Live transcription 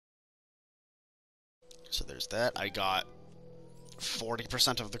So there's that. I got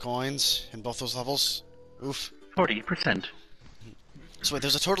 40% of the coins in both those levels. Oof. 40%. So wait,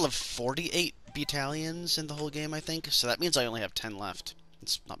 there's a total of 48 battalions in the whole game, I think. So that means I only have 10 left.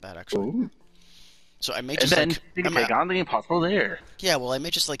 It's not bad, actually. Ooh. So I may And just, then like... you can take on the impossible Lair. Yeah, well, I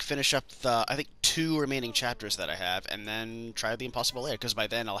may just, like, finish up the, I think, 2 remaining chapters that I have, and then try the impossible Lair, because by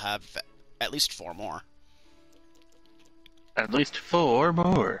then I'll have at least 4 more. At least 4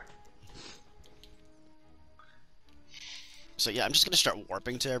 more. So yeah, I'm just going to start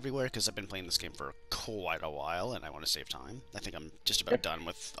warping to everywhere, because I've been playing this game for quite a while, and I want to save time. I think I'm just about done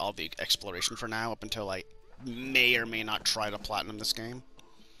with all the exploration for now, up until I may or may not try to platinum this game.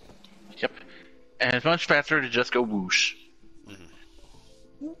 Yep. And it's much faster to just go whoosh.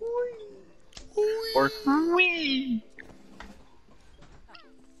 Mm-hmm. Or whee!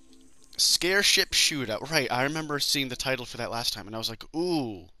 Scare Ship Shootout. Right, I remember seeing the title for that last time, and I was like,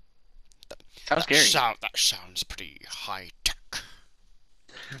 ooh. Sounds scary. That sounds pretty high-tech.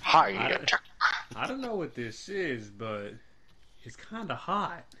 High-tech. I don't know what this is, but it's kind of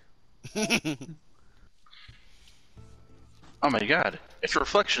hot. Oh my god. It's a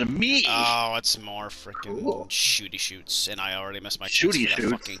reflection of me! Oh, it's more freaking shooty shoots, and I already missed my chance Shooty for that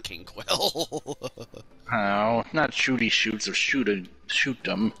shoots? fucking King Quill. Oh, not shooty shoots or shoot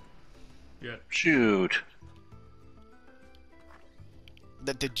them. Yeah. Shoot.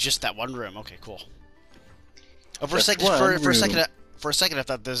 Just that one room. Okay, cool. Oh, for a Just second, one for a second, room. I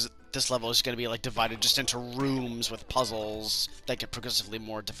thought this level is going to be like divided just into rooms with puzzles that get progressively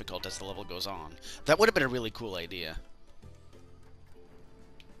more difficult as the level goes on. That would have been a really cool idea.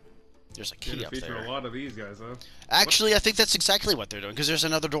 There's a key Gonna up feature there. a lot of these guys, huh? Actually, I think that's exactly what they're doing, because there's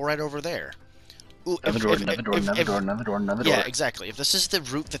another door right over there. Ooh, Another door, another door, another door, another door, another door. Yeah, exactly. If this is the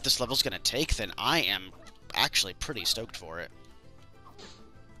route that this level's going to take, then I am actually pretty stoked for it.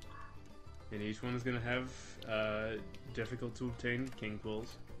 And each one is gonna have difficult to obtain king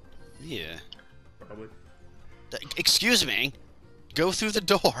quills. Yeah. Probably. Excuse me. Go through the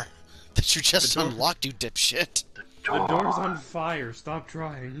door that you just door. unlocked, you dipshit. The door's on fire. Stop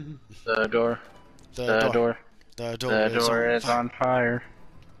trying. The door. The door. The door is on fire.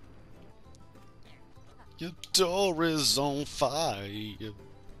 Your door is on fire.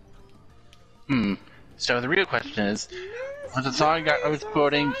 So the real question is, was the song I was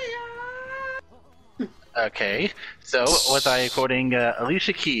quoting? Okay, so was I quoting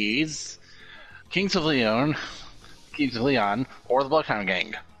Alicia Keys, Kings of Leon, or the Bloodhound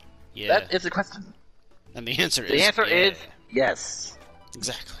Gang? Yeah. That is the question. And the answer is The answer yeah. is yes.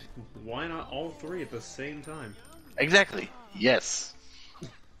 Exactly. Why not all three at the same time? Exactly. Yes.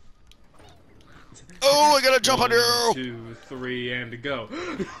 Oh, I gotta jump on 1, you! 2, 3, and go.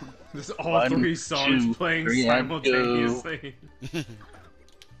 This is all 1, 3 songs 2, playing 3, and go. simultaneously.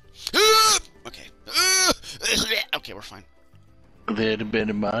 Okay. Okay, we're fine. A little bit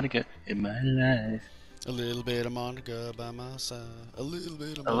of Monica in my life. A little bit of Monica by my side. A little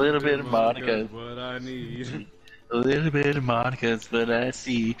bit of A little bit of Monica. What I need. A little bit of Monica's what I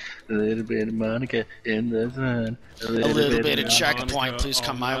see. A little bit of Monica in the sun. A little bit of Monica checkpoint, please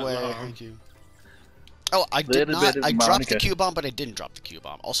come my all way. night long. Thank you. Oh, I did Little not. bit of I dropped the Monica. Q-bomb, but I didn't drop the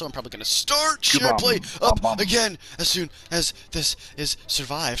Q-bomb. Also, I'm probably going to start Q-bomb. SharePlay up Bomb. again as soon as this is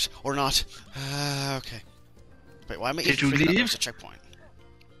survived or not. Okay. Wait, why am I Did even you freaking out leave? there's a checkpoint?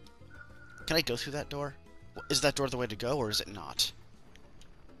 Can I go through that door? Is that door the way to go, or is it not?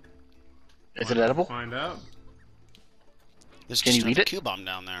 Is it edible? Find out. There's Can just you eat another it? Q-bomb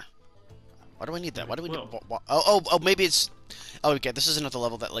down there. Why do I need that? Why do we need... Well. Oh, maybe it's... Oh, okay, this is another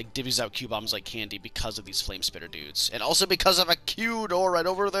level that, like, divvies out Q-bombs like candy because of these flame spitter dudes. And also because of a Q door right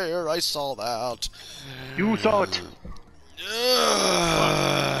over there. I saw that. You saw it.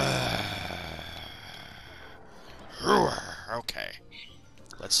 Okay.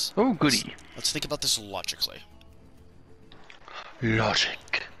 Let's Oh, goody. let's think about this logically.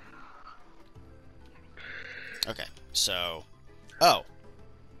 Logic. Okay, so... Oh.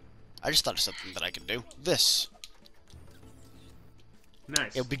 I just thought of something that I can do. This.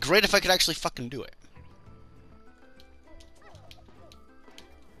 Nice. It would be great if I could actually fucking do it.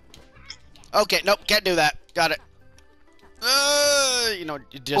 Okay, nope, can't do that. Got it. You know,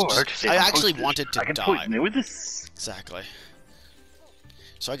 I actually wanted to I can die. poison it with this. Exactly.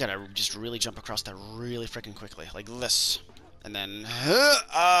 So I gotta just really jump across that really freaking quickly, like this. And then,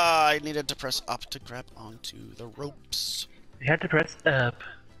 I needed to press up to grab onto the ropes. You had to press up.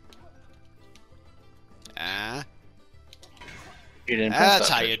 Ah. You didn't press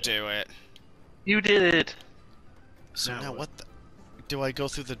That's up. how you do it. You did it. So Now now what? what the... Do I go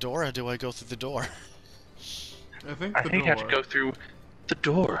through the door, or do I go through the door? I think I think you have to go through the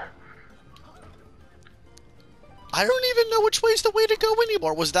door. I don't even know which way's the way to go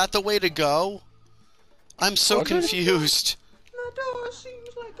anymore. Was that the way to go? I'm so confused. The door seems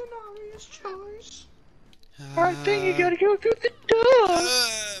like an obvious choice. I think you gotta go through the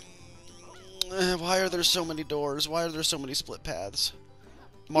door. Why are there so many doors? Why are there so many split paths?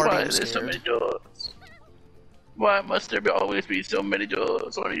 Why Marty, are I'm there so scared. many doors? Why must there always be so many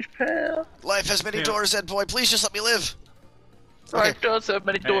doors on each path? Life has many doors, Ed boy. Please just let me live. Life does have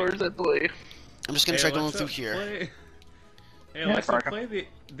many doors, I believe. I'm just gonna try going through here. Hey Alexa, play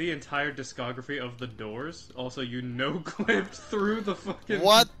the entire discography of The Doors. Also, you no-clipped through the fucking...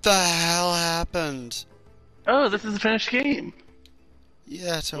 What the hell happened? Oh, this is a finished game.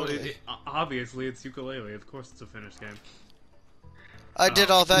 Yeah, totally. Well, obviously, it's Yooka-Laylee. Of course it's a finished game. I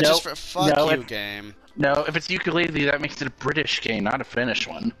did all that just for fuck no, you game. No, if it's Yooka-Laylee, that makes it a British game, not a Finnish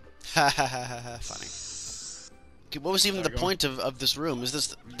one. Ha ha ha ha. Funny. Okay, what was even the point of this room? Is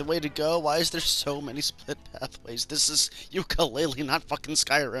this the way to go? Why is there so many split pathways? This is Yooka-Laylee, not fucking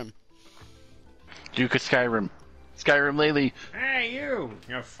Skyrim. Yooka Skyrim. Skyrim Laylee. Hey, you!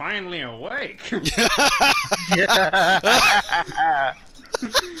 You're finally awake!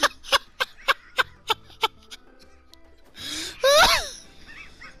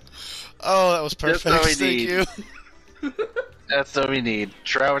 Oh, that was perfect. That's all we Thank need. you. That's what we need.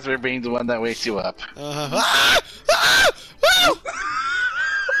 Trouser being the one that wakes you up.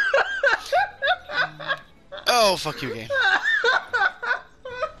 Oh, fuck you, game.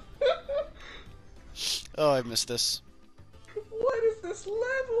 Oh, I missed this. What is this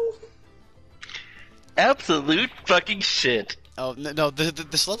level? Absolute fucking shit. Oh, no,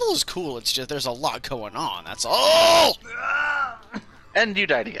 this level is cool. It's just there's a lot going on. That's all. And you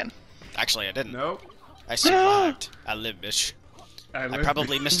died again. Actually, I didn't. Nope. I survived. I lived, bitch. I lived.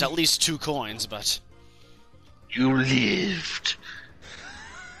 probably missed at least 2 coins, but... You lived.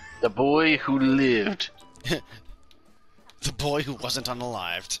 The boy who lived. The boy who wasn't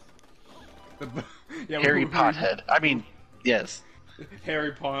unalived. Yeah, Harry Pothead. I mean, yes.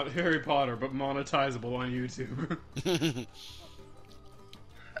 Harry Potter, but monetizable on YouTube.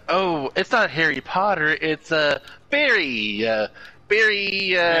 Oh, it's not Harry Potter. It's Barry.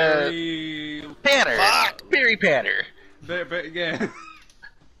 Barry. Panner. Fuck! Barry Panner. But yeah.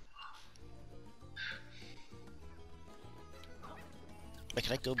 Wait,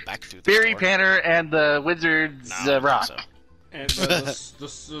 can I go back through this Barry door? Panner and the Wizard's No, I don't Rock. think so.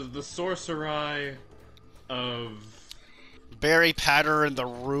 And the sorcery of... Barry Patter in the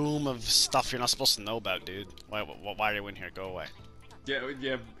room of stuff you're not supposed to know about, dude. Why are you in here? Go away.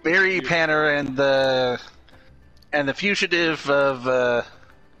 Yeah. Barry Panner and the fugitive of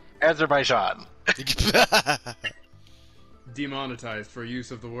Azerbaijan. Demonetized for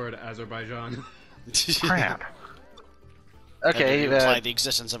use of the word Azerbaijan. Crap. That Okay. didn't imply the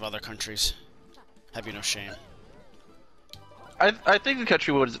existence of other countries. Have you no shame? I think the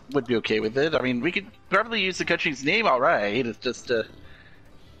country would be okay with it. I mean, we could probably use the country's name, all right. It's just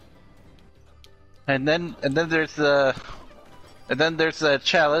and then there's the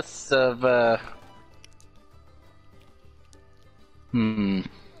chalice of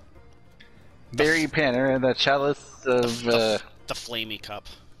Barry Panner and the chalice of the flamey cup.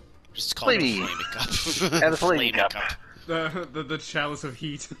 Just call it the Flamey. flamey cup. And the flamey cup. The chalice of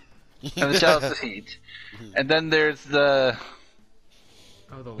heat. and the chalice of heat. And then there's the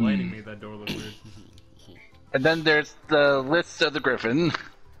Oh, the lighting made that door look weird. and then there's the list of the Griffin.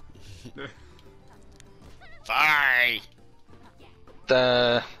 Bye.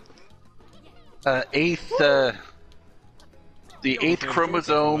 The eighth the eighth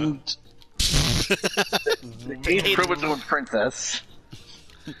chromosome the eighth chromosome princess.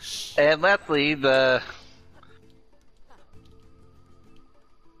 And lastly the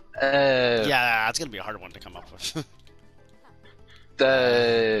Yeah, it's gonna be a hard one to come up with.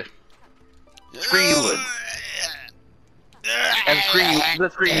 the Greenwood. And the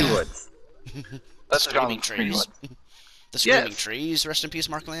Greenwoods. That's Screaming John trees. Greenwood. The screaming Yes. trees. Rest in peace,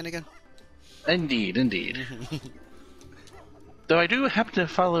 Mark Lanigan. Indeed. Though I do happen to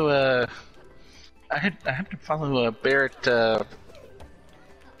follow I have to follow Barrett.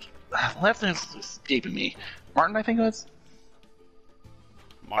 Last name's escaping me. Martin, I think it was.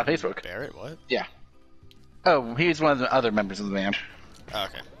 Martin Facebook. Barrett. What? Yeah. Oh, he's one of the other members of the band. Oh,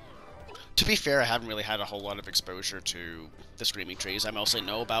 okay. To be fair, I haven't really had a whole lot of exposure to the Screaming Trees. I mostly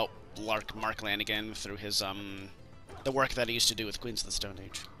know about Mark Lanigan through his the work that he used to do with Queens of the Stone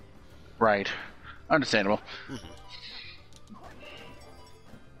Age. Right. Understandable.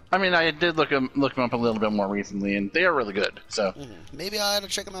 I mean, I did look them up a little bit more recently, and they are really good. So, Maybe I ought to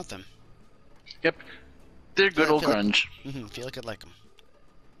check them out then. yep, they're good Yeah, I old feel like- grunge. Feel like I'd like them.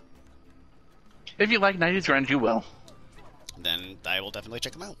 If you like 90s grunge, you will. then I will definitely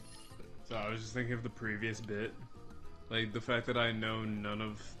check them out. So I was just thinking of the previous bit. Like, the fact that I know none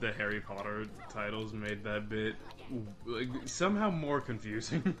of the Harry Potter titles made that bit like, somehow more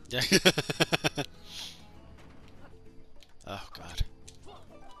confusing. Yeah. Oh, God.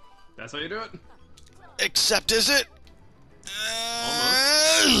 That's how you do it? Except, is it?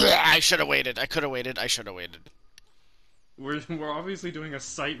 I should have waited. I could have waited. I should have waited. We're obviously doing a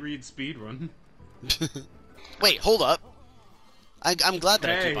sight read speedrun. Wait, hold up. I'm glad that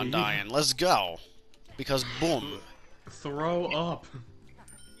I Hey. keep on dying. Let's go. Because, boom. Throw up.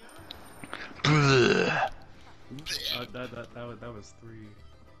 Bleh. That was 3.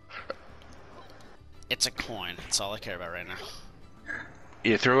 It's a coin. That's all I care about right now.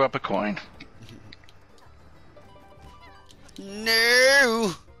 You threw up a coin.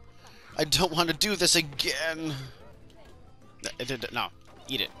 No! I don't want to do this again. No,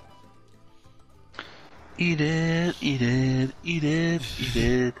 eat it. Eat it, eat it, eat it, eat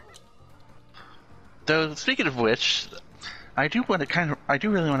it. Though, speaking of which, I do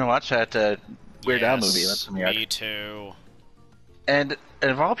really want to watch that Weird Al movie that's coming out. Me too. And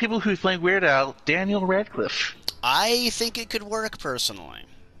of all people who's playing Weird Al, Daniel Radcliffe. I think it could work personally.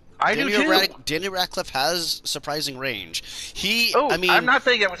 I do too. Daniel Radcliffe has surprising range. I mean, I'm not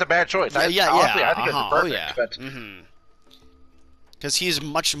saying it was a bad choice. Honestly, I think it's perfect. But... Because he's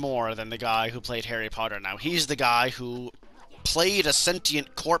much more than the guy who played Harry Potter now. He's the guy who played a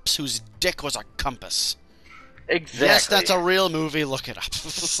sentient corpse whose dick was a compass. Exactly. Yes, that's a real movie. Look it up.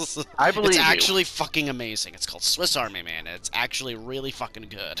 I believe it's you. actually fucking amazing. It's called Swiss Army Man. It's actually really fucking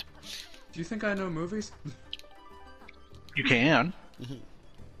good. Do you think I know movies? You can. You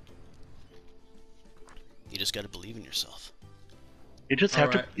just gotta believe in yourself. You just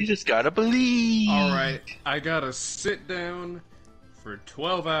have to. You just gotta believe. All right, I gotta sit down for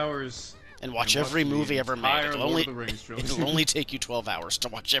 12 hours and watch every movie ever made. It'll only take you 12 hours to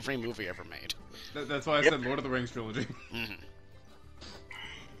watch every movie ever made. That's why I said Lord of the Rings trilogy.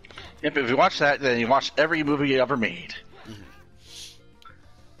 Yep, if you watch that, then you watch every movie you ever made.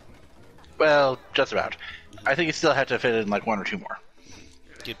 Well, just about. I think you still have to fit in like 1 or 2 more.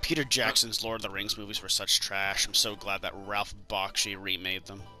 Dude, Peter Jackson's Lord of the Rings movies were such trash. I'm so glad that Ralph Bakshi remade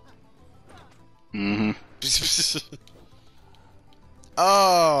them.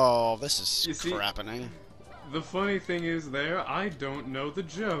 Oh, this is crappening. The funny thing is I don't know the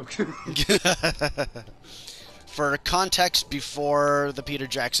joke. For context, before the Peter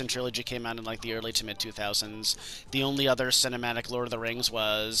Jackson trilogy came out in like the early to mid 2000s, the only other cinematic Lord of the Rings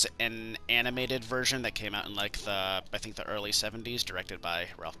was an animated version that came out in like I think the early 70s, directed by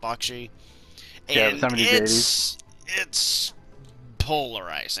Ralph Bakshi. And the 70s, it's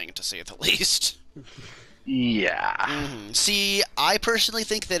polarizing, to say the least. Yeah. See, I personally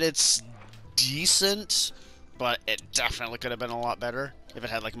think that it's decent, but it definitely could have been a lot better if it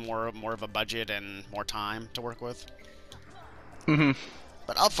had like more of a budget and more time to work with.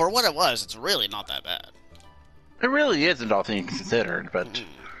 But for what it was, it's really not that bad. It really isn't, all things considered, but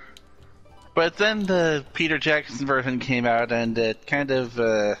but then the Peter Jackson version came out and it kind of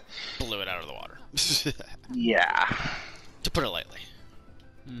blew it out of the water. Yeah. To put it lightly.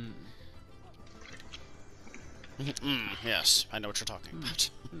 Yes, I know what you're talking about.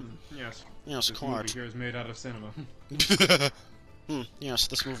 Yes. Yes, this movie here is made out of cinema. Yes,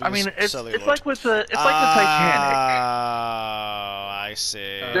 this movie. I mean, it's celluloid. like with the Titanic. I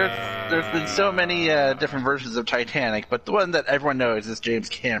see. There's been so many different versions of Titanic, but the one that everyone knows is James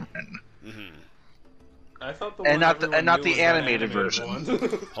Cameron. I thought the and one not the animated version.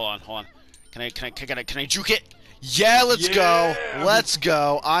 Hold on. Can I juke it? Yeah, let's go. Let's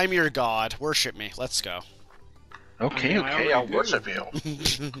go. I'm your god. Worship me. Let's go. Okay, I'll worship you.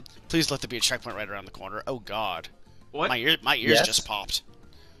 Please let there be a checkpoint right around the corner. Oh god. What? My ears just popped.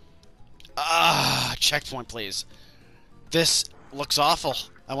 Checkpoint, please. This looks awful.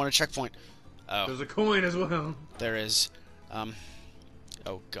 I want a checkpoint. Oh. There's a coin as well. There is. Oh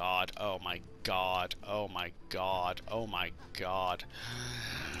god. Oh my god. Oh my god. Oh my god.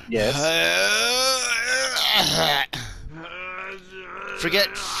 Yes. Forget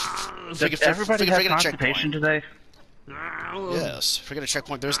everybody have constipation today? Yes, forget a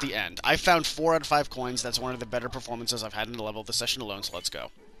checkpoint. There's the end. I found 4 out of 5 coins. That's one of the better performances I've had in the level of the session alone, so let's go.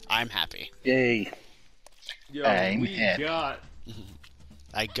 I'm happy. Yay. Yo, I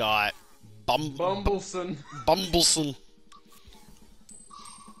got... Bumbleson. Bumbleson.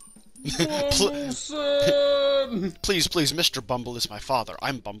 Bumbleson! Please, Mr. Bumble is my father.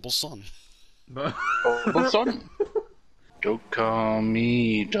 I'm Bumbleson. Bumbleson? Don't call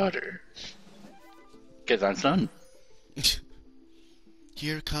me daughter. 'Cause I'm son.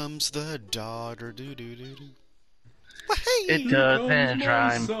 Here comes the daughter, do do do do. It doesn't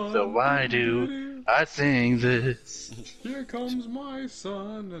rhyme, so why do I sing this? Here comes my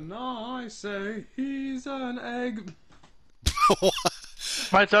son, and I say he's an egg.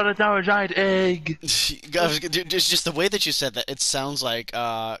 My son is now a giant egg. It's just the way that you said that. It sounds like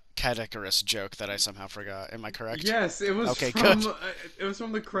a Cat Icarus joke that I somehow forgot. Am I correct? Yes, it was Okay, from good. it was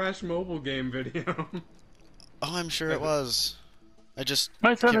from the Crash mobile game video. Oh, I'm sure it was. I just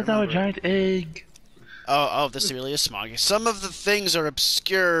My son can't is now a remember. giant egg. Oh, this really is smoggy. Some of the things are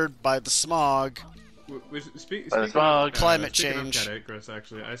obscured by the smog. Speaking smog. of Climate speaking change. Of Cat Icarus,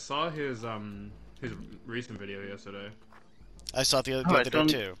 actually, I saw his recent video yesterday. I saw it the Oh, other I day don't-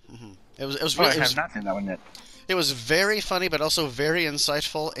 too. It was Oh, I really, have not seen that one yet. it was very funny, but also very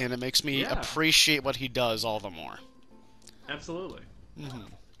insightful, and it makes me Yeah. appreciate what he does all the more. Absolutely.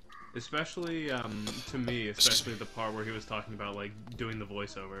 Especially to me, especially the part where he was talking about like doing the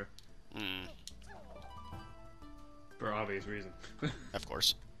voiceover for obvious reason. Of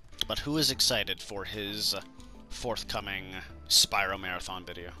course. But who is excited for his forthcoming Spyro Marathon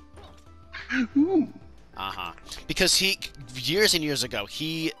video? Ooh. Because years and years ago,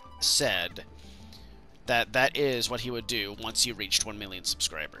 he said that is what he would do once he reached 1 million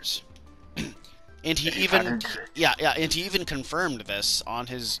subscribers. And he even, and he even confirmed this on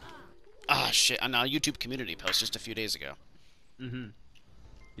his, on a YouTube community post just a few days ago.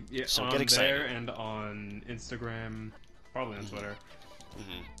 Yeah, So on get excited. there and on Instagram, probably on Twitter.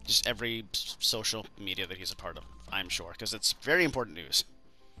 Just every social media that he's a part of, I'm sure, because it's very important news.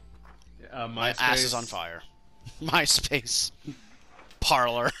 My ass is on fire. MySpace.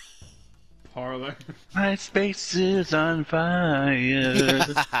 Parlor. Parlor. My space is on fire.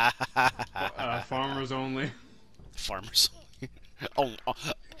 Farmers only. Farmers. Only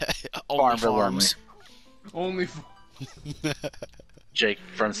Farmville farms. Only. Jake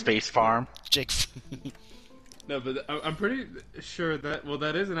from Space Farm. Jake. No, but I'm pretty sure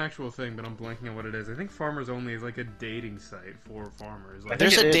that is an actual thing, but I'm blanking on what it is. I think Farmers Only is like a dating site for farmers. Like,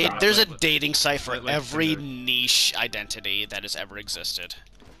 There's think it is. there's a dating site for like every Tinder. niche identity that has ever existed.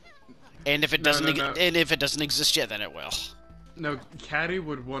 And if it No, doesn't no. and if it doesn't exist yet, then it will. No, Caddy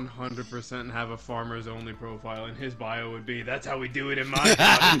would 100% have a Farmers Only profile, and his bio would be, "That's how we do it in my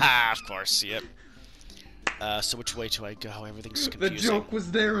town." Of course, yep. So which way do I go? Everything's The confusing. joke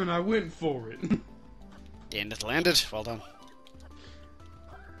was there, and I went for it. And it landed. Well done.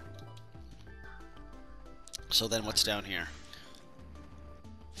 So then what's down here?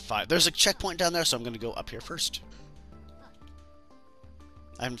 5. There's a checkpoint down there, so I'm going to go up here first.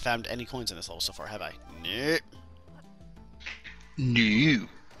 I haven't found any coins in this level so far, have I? Nope. No.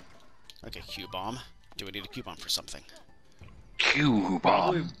 Okay, Q-bomb. Do we need a Q-bomb for something?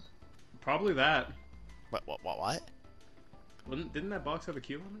 Q-bomb. Probably that. What? Didn't that box have a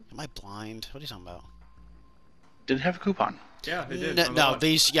Q on it? Am I blind? What are you talking about? Did it have a coupon? Yeah, it did. No, on the left.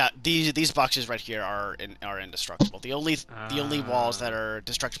 these boxes right here are indestructible. The only walls that are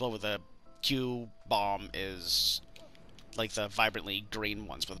destructible with a Q bomb is like the vibrantly green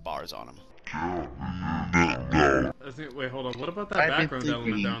ones with bars on them. Wait, hold on. What about that I've been background element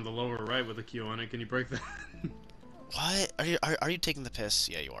thinking- there on the lower right with a Q on it? Can you break that? What? Are you taking the piss?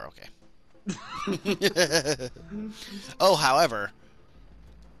 Yeah, you are. Okay. Oh, however,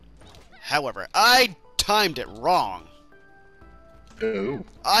 I timed it wrong. Oh.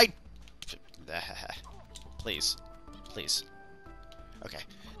 Please. Okay.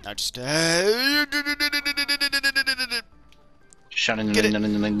 Now just Shut it. get it.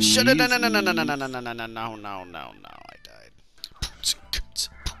 Shut it. No. I died.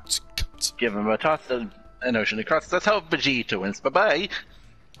 Give him a toss of an ocean across. That's how Vegeta wins. Bye-bye.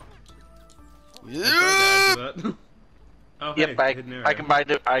 Yeah. Oh, Yep, hey, hidden area. I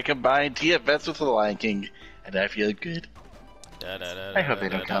combined TFS with the Lion King, and I feel good. I hope they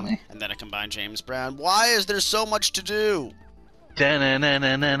don't kill me. And then I combine James Brown. Why is there so much to do?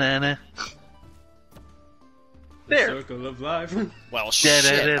 Da-na-na-na-na-na. There. Circle of life. Well, shit.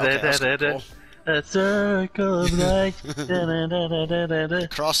 Okay, that's cool. A circle of life. Da-na-na-na-na-na.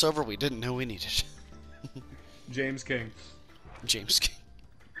 Crossover we didn't know we needed. James King. James King.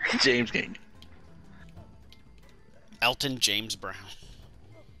 James King. Elton James Brown.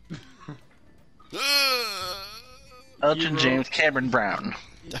 Elton wrote- James Cameron Brown.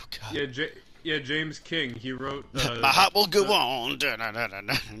 Oh god. Yeah, James King. He wrote. My heart will go on.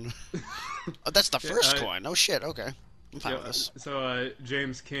 Oh, that's the first I- coin. Oh shit. Okay, I'm fine with this. So,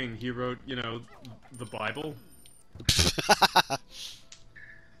 James King. He wrote, the Bible.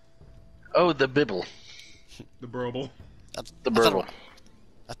 Oh, the Bibble. The Broble. The Burble.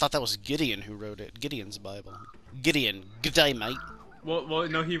 I thought that was Gideon who wrote it. Gideon's Bible. Gideon. Good day, mate. Well,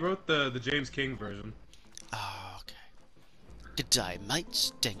 no, he wrote the James King version. Oh, okay. Good day,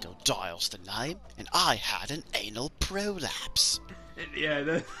 mates. Dingo Dial's the name, and I had an anal prolapse. Yeah,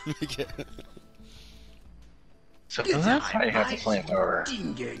 that... So that's how you have to play over.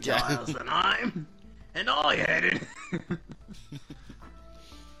 Dingo Dial's the name, and I had it.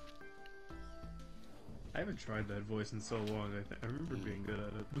 I haven't tried that voice in so long. I remember being good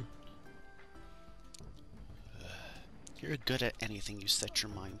at it. You're good at anything you set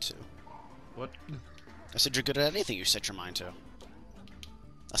your mind to. What? I said you're good at anything you set your mind to.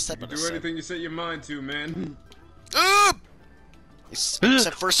 I said You what I do said. anything you set your mind to, man.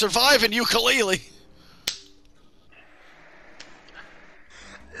 Except for surviving Yooka-Laylee.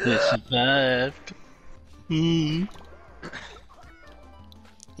 They survived.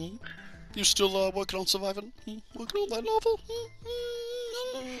 You still working on surviving? Working on that novel?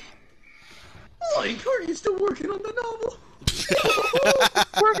 Like, are you still working on the novel?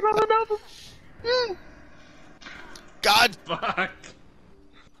 Working on the novel. God! Fuck.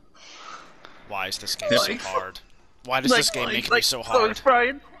 Why is this game so hard? Why does this game make me so hard?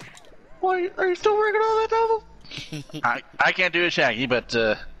 Brian, why are you still working on that novel? I can't do it, Shaggy, but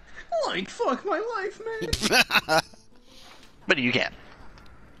Like, fuck my life, man. but you can.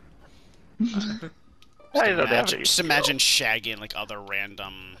 I don't have any Just imagine Shaggy in like other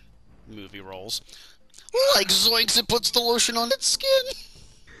random movie roles. Like Zoinks, it puts the lotion on its skin.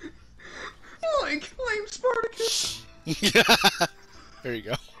 Like, lame Spartacus. There you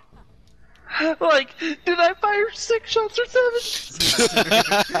go. Like, did I fire 6 shots or 7?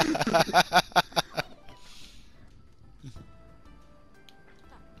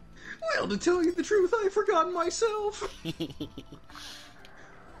 Well, to tell you the truth, I've forgotten myself.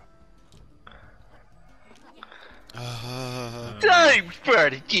 Time,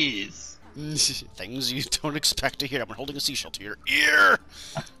 Spartacus! Things you don't expect to hear. I'm holding a seashell to your ear.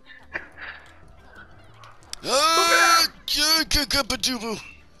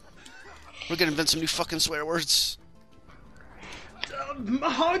 We're gonna invent some new fucking swear words.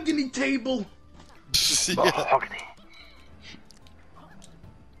 Mahogany table. Mahogany.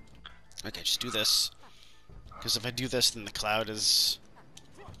 Okay, just do this. Because if I do this, then the cloud is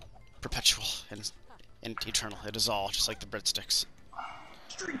perpetual and eternal. It is all, just like the breadsticks.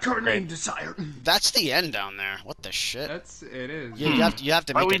 Streetcar named Desire. That's the end down there. What the shit? It is. Yeah, you have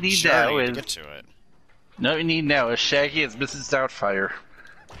to make What we a need journey now to is- get to it. No, we need now is Shaggy as Mrs. Doubtfire.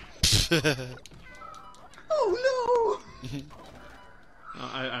 Oh no!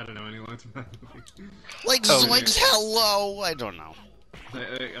 I don't know any lines from that movie. Like Oh, Zoinks, hello. I don't know.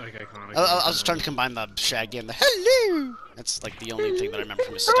 Like iconic. I was trying to combine the Shaggy and the hello. That's like the only thing that I remember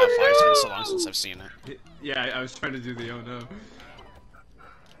from Mrs. Doubtfire. It's been so long since I've seen it. Yeah, I was trying to do the oh no.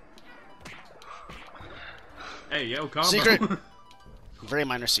 Hey, yo, combo. Secret. Very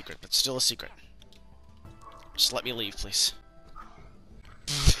minor secret, but still a secret. Just let me leave, please.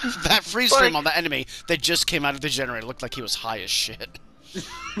 That freeze frame on the enemy that just came out of the generator looked like he was high as shit.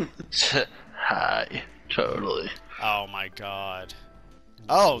 Hi. Totally. Oh my god.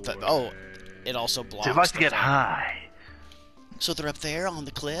 Oh, it also blocks. They like to the get thing. high. So they're up there on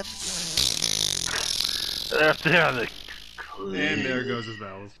the cliff. They're up there on the And there goes his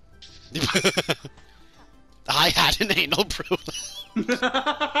vowels. I had an anal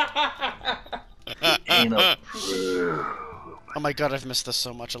anal. Oh my god, I've missed this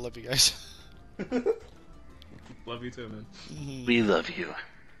so much. I love you guys. Love you too, man. We love you.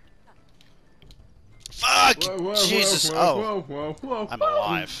 Fuck! Whoa, Jesus! whoa. I'm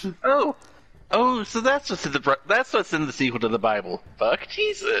alive. Oh, so that's what's in the sequel to the Bible. Fuck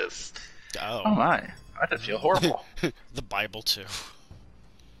Jesus. Oh. Oh my, I just feel horrible. The Bible too.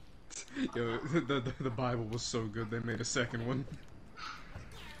 Yo, the Bible was so good they made a second one.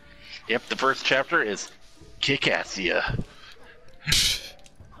 Yep, the first chapter is Kickassia.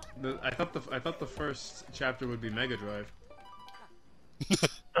 I thought the first chapter would be Mega Drive.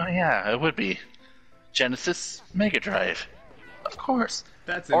 Oh yeah, it would be Genesis Mega Drive, of course.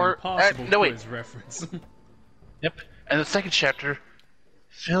 That's an Or- impossible no, wait. quiz reference. Yep, and the second chapter,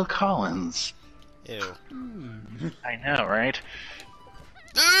 Phil Collins. Ew. I know, right?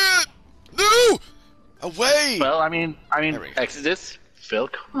 No! Away! Well, I mean, There we go. Exodus, Phil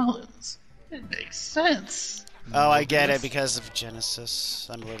Collins. It makes sense. Oh, I get it because of Genesis.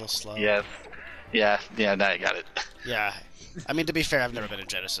 I'm a little slow. Yes. Yeah, now I got it. Yeah. I mean, to be fair, I've never been a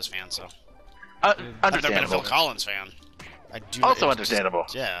Genesis fan, so I've never been a Understandable. Phil Collins fan. I do. Also it's understandable.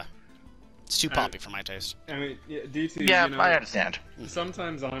 Just, yeah. It's too poppy for my taste. I mean, yeah, DT. Yeah, you know, I understand.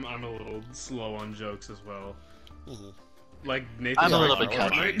 Sometimes I'm a little slow on jokes as well. Mhm. Like Nathan. I'm a little Drake, bit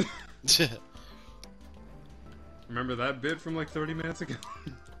country. right? Remember that bit from like 30 minutes ago?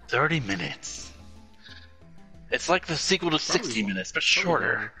 30 minutes. It's like the sequel to Probably 60 won't. Minutes, but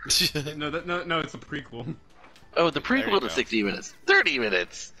shorter. No, it's a prequel. Oh, the There you prequel to go. 60 Minutes. 30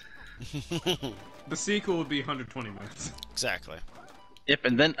 minutes! The sequel would be 120 minutes. Exactly. Yep,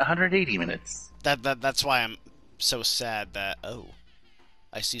 and then 180 minutes. That's why I'm so sad that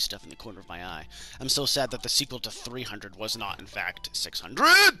I see stuff in the corner of my eye. I'm so sad that the sequel to 300 was not in fact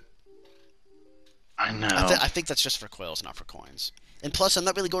 600. I know. I think that's just for quails, not for coins. And plus, I'm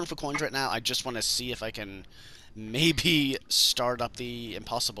not really going for coins right now. I just want to see if I can maybe start up the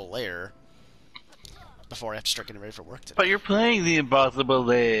impossible lair before I have to start getting ready for work today. But you're playing the Impossible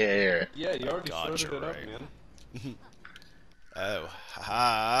Lair. Yeah, you already God, started you're it up, right. man. Oh,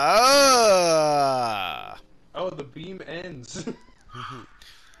 ha! Oh, the beam ends.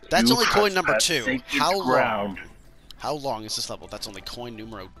 That's You only coin number trespass 2. sacred How ground. long? How long is this level? That's only coin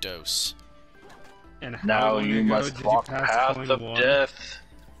numero dos. And how Now long you ago must did walk you pass path coin of 1? death.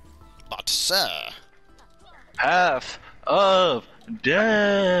 But sir, Path of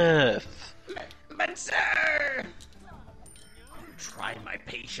death. But sir! Try my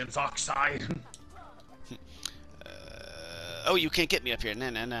patience, Oxide. oh, you can't get me up here.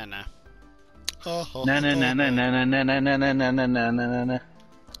 Nah. Na na na na na na na na na na na na na na.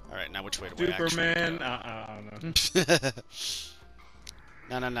 All right, now which way do we Superman. actually go?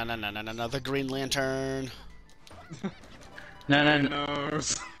 No. The Green Lantern. Na na na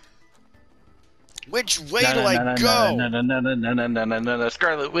Nose. Which way do I go? na na na na na na na na na.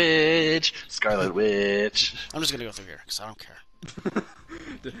 Scarlet Witch. Scarlet Witch. I'm just gonna go through here because I don't care.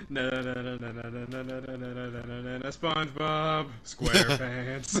 SpongeBob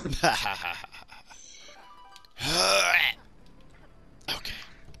SquarePants. Okay,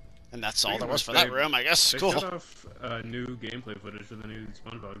 and that's all Pretty there was much for that they- room, I guess. They Cool. shut off new gameplay footage for the new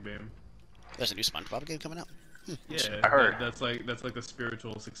SpongeBob game. There's a new SpongeBob game coming out. Yeah, I heard. that's like the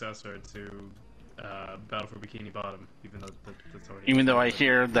spiritual successor to Battle for Bikini Bottom, even though that's already. Even though I but-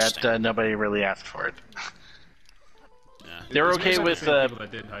 hear that nobody really asked for it. Yeah. They're It's okay made by the with. same people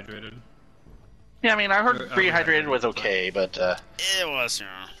that did Hydrated. Yeah, I mean, I heard Or, Rehydrated Rehydrated, was sorry. okay, but It was,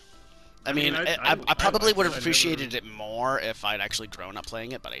 yeah. I mean, mean, I probably I would have never- appreciated it more if I'd actually grown up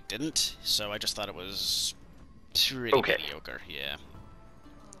playing it, but I didn't. So I just thought it was pretty Okay. mediocre. Yeah.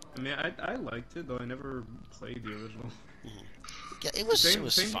 I mean, I liked it though. I never played the original. Yeah, it was Same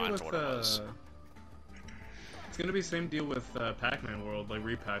deal fun with for what it was. it's gonna be same deal with Pac-Man World, like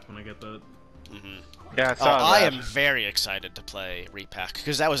repack when I get the. yeah, I Oh, saw I that. am very excited to play Repack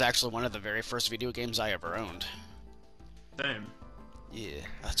because that was actually one of the very first video games I ever owned. Same. Yeah,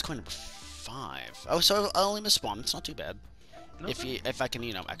 that's coin number 5. Oh, so I only missed one. It's not too bad. If I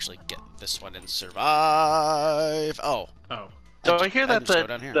can, actually get this one and survive. Oh, Oh. So I hear I that can just go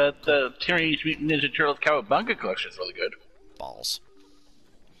down here. the Teenage Mutant Ninja Turtles Cowabunga collection is really good. balls.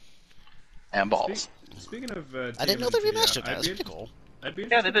 And balls. Speaking of, I didn't know they TMNT, remastered that. I'd That's be, pretty cool. I'd be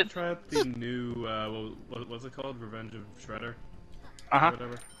Yeah, they interested to did. try out the new, what's it called? Revenge of Shredder? Uh Or huh.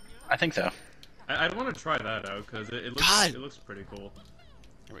 whatever. I think so. I'd want to try that out because it God. looks pretty cool.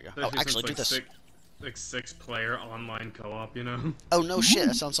 Here we go. Especially Oh, actually, since, do this. like 6-player online co-op, you know. Oh, no shit.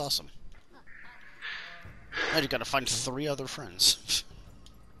 That sounds awesome. Now you gotta find 3 other friends.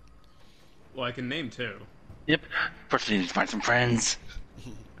 Well, I can name 2. Yep. First, we need to find some friends.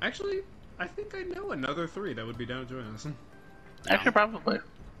 Actually, I think I know another 3 that would be down to join us, Actually, probably.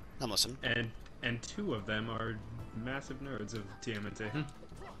 I'm listening. and 2 of them are massive nerds of TMNT.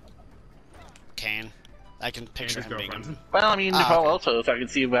 Kane. I can And picture his him being. girlfriend. Well, I mean, Ah, Nicole okay. also, if I can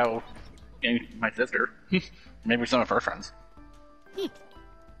see about my sister. Maybe some of her friends.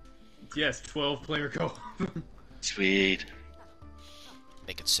 Yes, 12-player co-op. Sweet.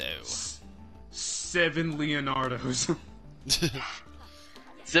 Make it so. 7 Leonardos.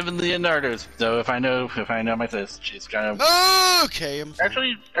 7 Leonardos. So if I know my sis, she's kind of. Okay, I'm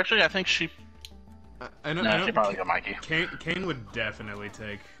fine. Actually, I think she. I know. No, she probably got Mikey. Kane would definitely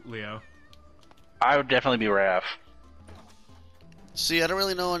take Leo. I would definitely be Raph. See, I don't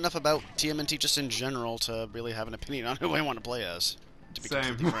really know enough about TMNT just in general to really have an opinion on who I want to play as, to be Same.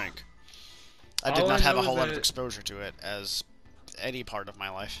 completely frank. I did All not I have a know is whole lot of that- exposure to it as any part of my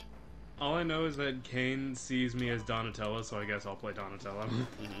life. All I know is that Kane sees me as Donatello, so I guess I'll play Donatello.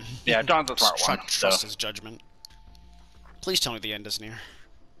 Yeah, Don's a smart one. Trust So. his judgment. Please tell me the end is near.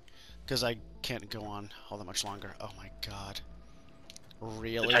 Because I can't go on all that much longer. Oh my god. The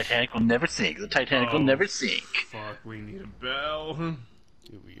Really? Titanic will never sink. The Titanic will Oh. never sink. Fuck, we need a bell.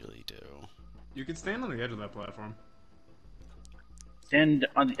 You really do. You can stand on the edge of that platform. Stand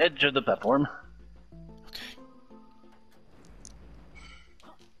on the edge of the platform. Okay.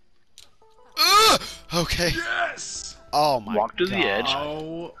 Okay. Yes! Oh my Walk to the god. edge.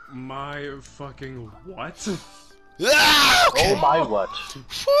 Oh my my fucking what? Ah, okay. Oh my what?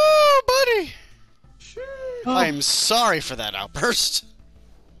 Woo, buddy! Oh, I'm sorry for that outburst.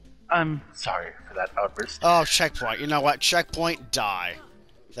 I'm sorry for that outburst. Oh, checkpoint. You know what? Checkpoint, die.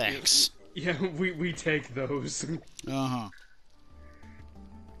 Thanks. Yeah, we take those. Uh-huh.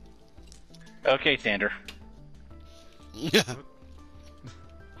 Okay, Sander. Yeah.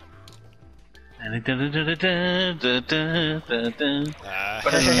 Okay,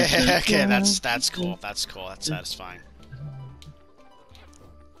 that's cool. That's cool. That's satisfying.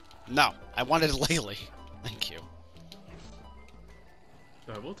 No, I wanted Laylee. Thank you.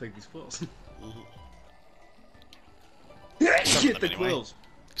 We'll take these quills. Some Get of the them anyway. quills.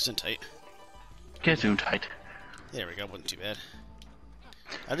 Gesundheit. Get zoomed tight. There we go. Wasn't too bad.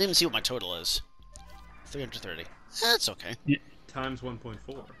 I didn't even see what my total is. 330. That's okay. Times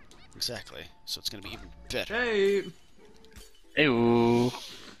 1.4. Exactly. So it's gonna be even better. Hey! Ew.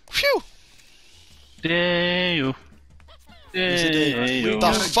 Phew! Ew. The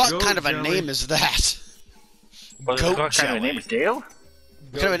got a fuck goat kind of a jelly. name is that? What Goat kind of jelly. name is Dale?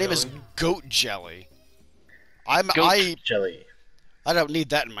 What kind of a name is Goat Jelly? Goat jelly. I don't need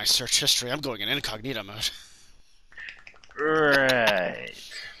that in my search history. I'm going in incognito mode. Right.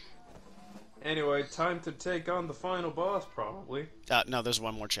 Anyway, time to take on the final boss, probably. No, there's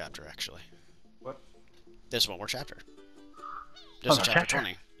one more chapter actually. What? There's one more chapter. There's a Oh, chapter chapter?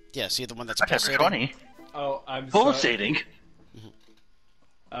 20. Yeah, see the one that's Chapter pulsating? 20. Oh, I'm Pulsating.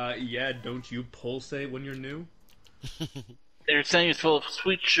 yeah, don't you pulsate when you're new? They're saying it's full of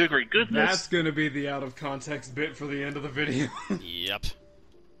sweet, sugary goodness. That's gonna be the out-of-context bit for the end of the video. Yep.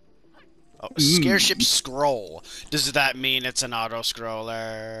 Oh, Scareship Scroll. Does that mean it's an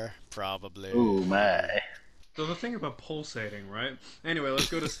auto-scroller? Probably. Ooh, my. So the thing about pulsating, right? Anyway, let's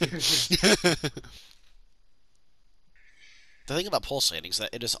go to The thing about pulsating is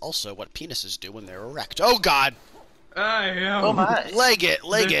that it is also what penises do when they're erect. Oh god! I am. Oh my. Leggett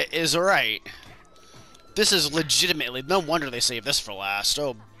is right. This is legitimately... No wonder they saved this for last.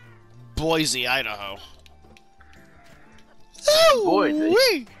 Oh, Boise, Idaho. Oh, Boise.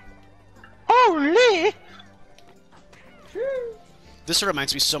 wee. Holy! This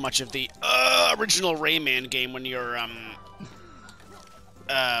reminds me so much of the original Rayman game when you're,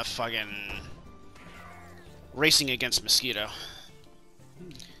 fucking... racing against Mosquito.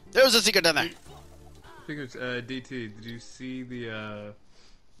 There was a secret down there. Speaking of DT, did you see the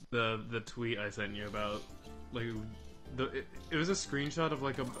tweet I sent you about, like, it was a screenshot of,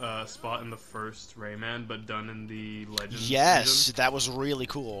 like, a spot in the first Rayman, but done in the Legends Yes, engine? that was really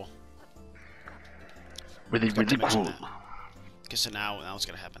cool. Really, really cool. Okay, so now what's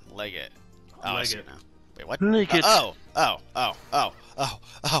gonna happen? Leg it. Oh, I see it Leg it. now. Wait, what? Leg it. Oh,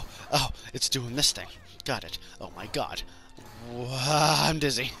 it's doing this thing. Got it. Oh my god. I'm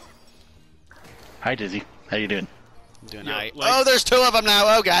dizzy. Hi, Dizzy. How you doing? I'm doing Yeah, alright. like- Oh, there's 2 of them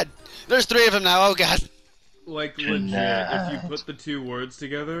now. Oh god. There's 3 of them now. Oh god. Like, legit, if you put the two words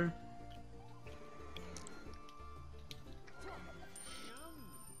together...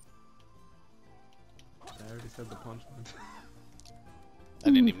 I already said the punchline. I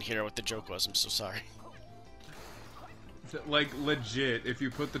didn't even hear what the joke was. I'm so sorry. Like, legit, if you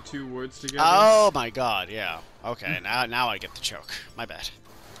put the two words together... Oh my god. Yeah. Okay. Now I get the joke. My bad.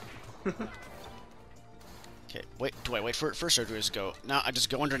 Okay. Wait. Do I wait for it first or do I just go? No, I just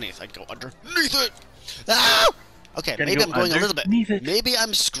go underneath. I go underneath it. Ah! Okay. Gotta Maybe go I'm going a little bit. underneath it. Maybe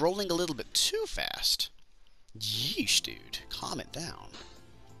I'm scrolling a little bit too fast. Yeesh, dude. Calm it down.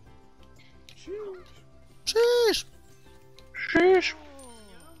 Sheesh. Sheesh.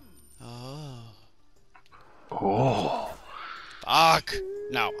 Oh. Oh. Fuck.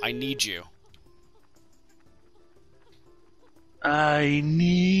 No, I need you. I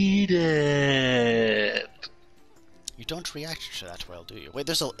need it. You don't react to that well, do you? Wait,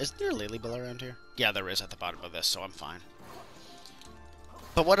 is there a Laylee around here? Yeah, there is at the bottom of this, so I'm fine.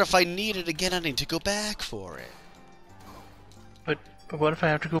 But what if I need it again? I need to go back for it. But what if I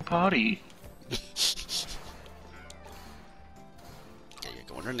have to go potty? Okay, you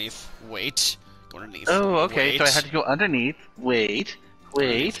go underneath. Wait. Go underneath. Oh, okay. Wait. So I had to go underneath. Wait. Go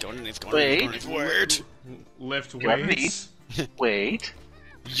underneath. Go underneath. Wait. Lift Go underneath. weights. Wait.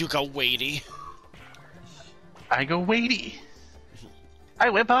 Yooka-Laylee. I go weighty. I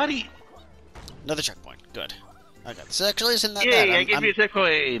went potty. Another checkpoint. Good. Okay, this actually isn't that bad. Yay! I gave you a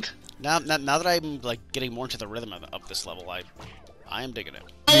checkpoint. Now that I'm like getting more into the rhythm of this level, I am digging it.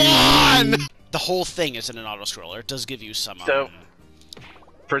 On! The whole thing isn't an auto scroller. It does give you some. So,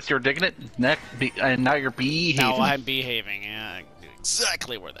 first you're digging it, and now you're behaving. Now I'm behaving. Yeah,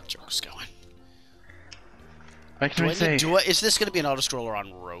 exactly where that joke's going. What can I say? Is this going to be an auto-scroller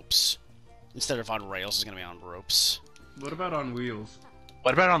on ropes? Instead of on rails, it's going to be on ropes. What about on wheels?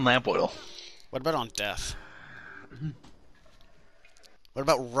 What about on lamp oil? What about on death? What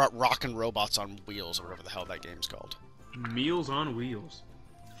about rockin' robots on wheels, or whatever the hell that game's called? Meals on wheels.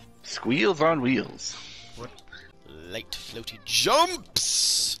 Squeals on wheels. What? Light floaty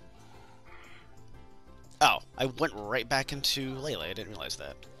jumps! Oh, I went right back into Laylee. I didn't realize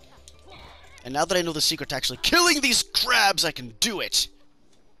that. And now that I know the secret to actually killing these crabs, I can do it!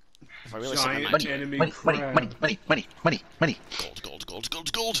 If I really set my mind to it. Enemy Money, crab. money.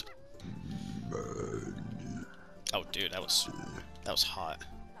 Gold. Oh, dude, that was hot.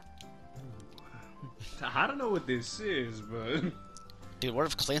 I don't know what this is, but... Dude, what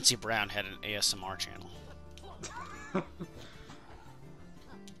if Clancy Brown had an ASMR channel?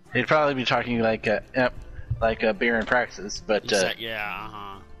 He'd probably be talking like Beer and Praxis, but yeah,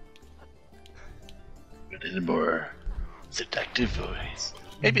 uh-huh. but in a more seductive voice.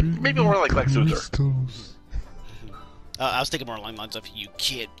 Maybe more like Lex Luthor. I was thinking more along the lines of, you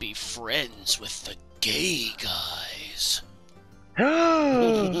can't be friends with the gay guys.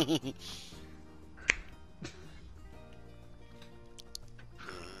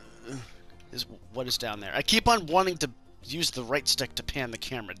 What is down there? I keep on wanting to use the right stick to pan the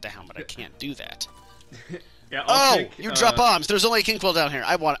camera down, but I can't do that. Yeah, you drop bombs! There's only a king quill down here.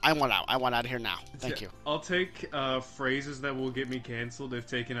 I want out. I want out of here now. Thank you. I'll take phrases that will get me canceled if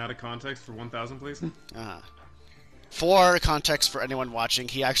taken out of context for 1,000, please. For context for anyone watching,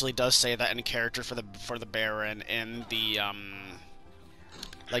 he actually does say that in character for the Baron in the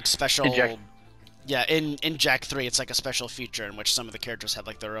like special. Yeah, in Jack 3, it's like a special feature in which some of the characters have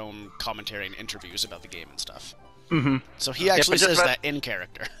like their own commentary and interviews about the game and stuff. Mm-hmm. So he actually says that in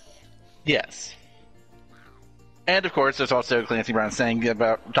character. Yes. And of course, there's also Clancy Brown talking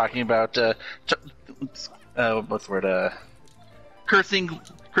about what's the word? Cursing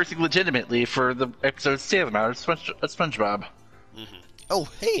legitimately for the episode's Sailor Moon of SpongeBob. Mm-hmm. Oh,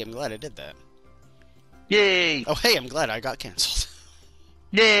 hey, I'm glad I did that. Yay! Oh, hey, I'm glad I got canceled.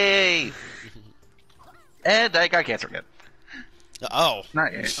 Yay! And I got cancer again. Oh.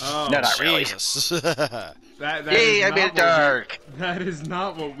 Not yet. Oh, no, not really. Jesus. That Yay, I made it dark! That is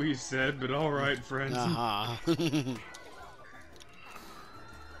not what we said, but alright, friends. Uh-huh.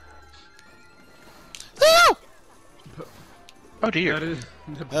 Oh dear. That is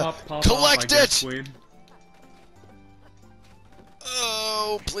the pop collect off, I guess, it! Queen.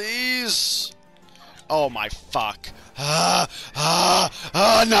 Oh, please. Oh my fuck. No!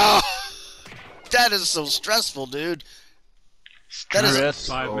 That is so stressful, dude. That is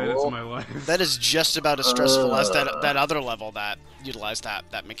 5 minutes of my life. That is just about as stressful as that other level that utilized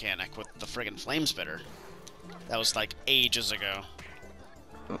that mechanic with the friggin' flame spitter. That was like ages ago.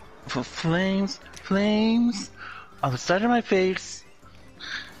 Flames on the side of my face.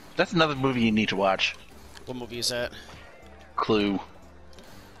 That's another movie you need to watch. What movie is that? Clue.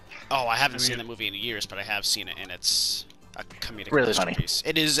 Oh, I haven't seen that movie in years, but I have seen it, and it's a comedic really masterpiece.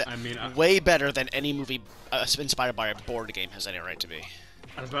 It is way better than any movie inspired by a board game has any right to be.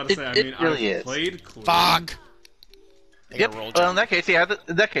 I was about to say, it really is. Played Clue. Fuck! Yep. Well, in that case, you have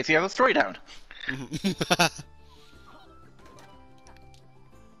the story down.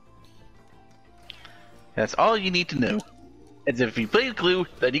 That's all you need to know. As if you played Clue,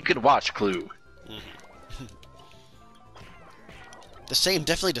 then you could watch Clue. The same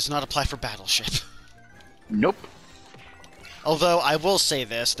definitely does not apply for Battleship. Nope. Although, I will say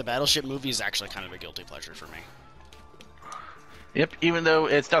this, the Battleship movie is actually kind of a guilty pleasure for me. Yep, even though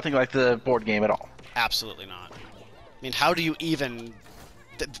it's nothing like the board game at all. Absolutely not. I mean, how do you even...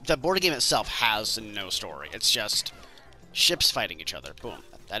 The board game itself has no story. It's just ships fighting each other. Boom.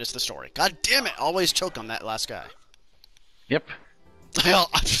 That is the story. God damn it! Always choke on that last guy. Yep.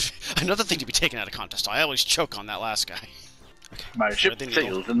 Another thing to be taken out of context. I always choke on that last guy. Okay, my ship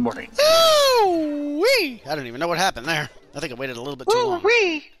sails in the morning. Ooh-wee! I don't even know what happened there. I think I waited a little bit too long.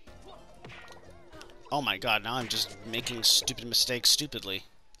 Ooh-wee! Oh my god, now I'm just making stupid mistakes stupidly.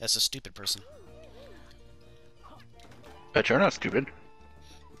 As a stupid person. But you're not stupid.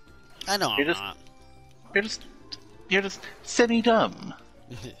 I know I'm not. You're just silly dumb.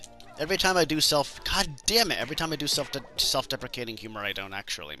 Every time I do God damn it! Every time I do self-deprecating humor, I don't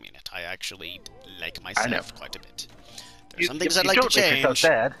actually mean it. I actually like myself quite a bit. There's some things I'd like to change. There's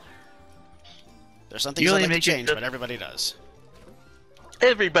some things I'd like to change, but everybody does.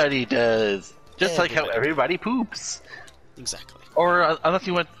 Everybody does. Just like how everybody poops. Exactly. Or unless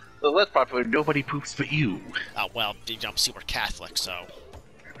you went the less popular, nobody poops but you. Oh, well, you don't see we're Catholic, so...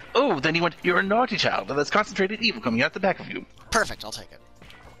 Oh, then you went, you're a naughty child, and there's concentrated evil coming out the back of you. Perfect, I'll take it.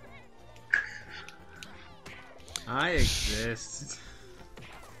 I exist.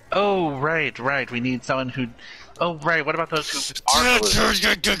 Oh, right. We need someone who... Oh, right, what about those who are...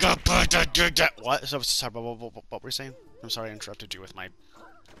 What? So, sorry, what were you saying? I'm sorry I interrupted you with my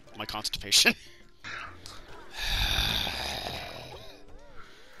constipation.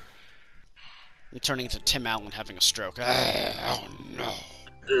 I'm turning into Tim Allen having a stroke. Oh no.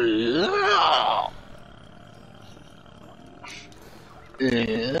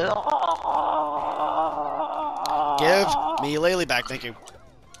 Give me Laylee back, thank you.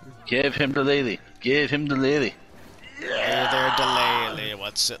 Give him the Laylee. Give him the Laylee. Hey there, Laylee.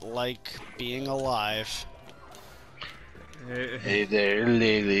 What's it like being alive? Hey there,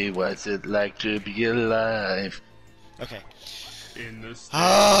 Laylee. What's it like to be alive? Okay. In the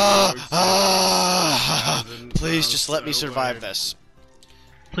Please just let me survive this.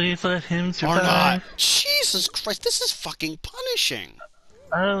 Please let him survive. Or not. Jesus Christ, this is fucking punishing.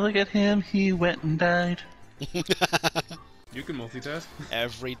 Oh, look at him. He went and died. You can multitask.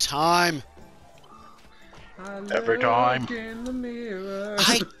 Every time. Every time. In the mirror.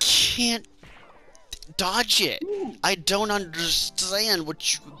 I can't dodge it. I don't understand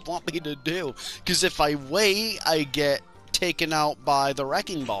what you want me to do. Because if I wait, I get taken out by the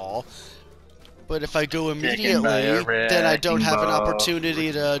wrecking ball. But if I go immediately, then I don't have an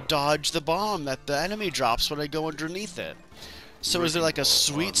opportunity to dodge the bomb that the enemy drops when I go underneath it. So is there like a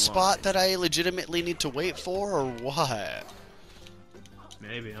sweet spot that I legitimately need to wait for, or what?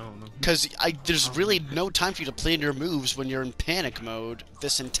 Maybe, I don't know. Because there's really no time for you to plan your moves when you're in panic mode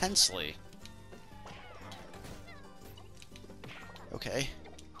this intensely. Okay.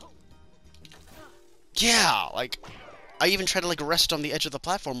 Yeah, like, I even try to like rest on the edge of the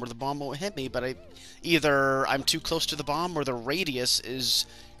platform where the bomb won't hit me, but either I'm too close to the bomb or the radius is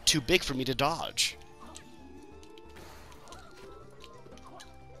too big for me to dodge.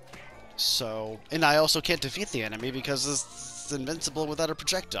 So, and I also can't defeat the enemy because it's invincible without a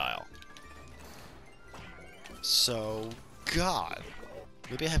projectile. So, God.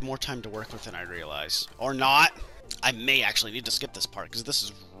 Maybe I have more time to work with than I realize. Or not. I may actually need to skip this part because this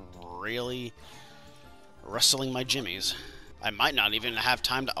is really wrestling my jimmies. I might not even have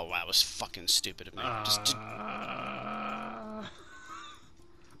time to... Oh, wow, that was fucking stupid of me.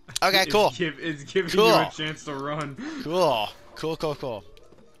 Okay, cool. It's giving you a chance to run. Cool.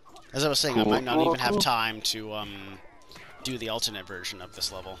 As I was saying, I might not even have time to do the alternate version of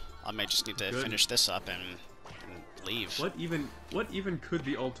this level. I might just need to finish this up and leave. What even could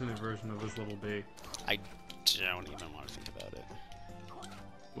the alternate version of this level be? I don't even want to think about it.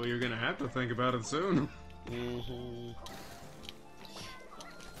 Well, you're gonna have to think about it soon.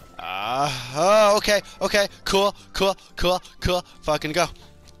 Okay, cool, fucking go.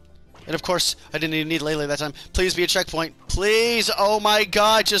 And of course, I didn't even need Laylee that time. Please be a checkpoint. Please, oh my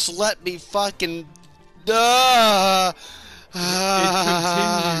god, just let me fucking... It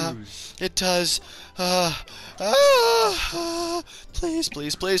continues. It does. Please.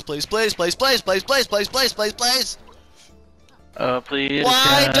 Please. Please.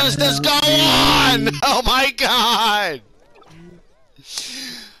 Why does this go on? Oh my god!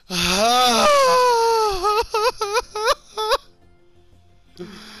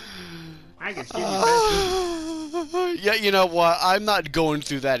 I can skip you. Yeah, you know what? I'm not going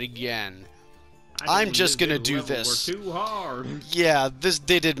through that again. I'm just gonna do this. Too hard. Yeah,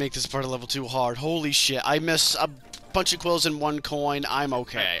 they did make this part of level too hard. Holy shit! I miss a bunch of quills and one coin. I'm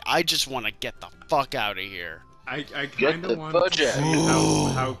okay. I just want to get the fuck out of here. I kind of want to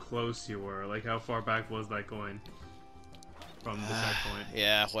see how close you were. Like, how far back was that coin from the checkpoint?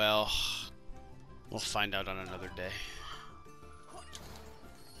 Yeah, well, we'll find out on another day.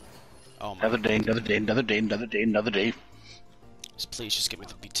 Oh my. Another day. Please just get me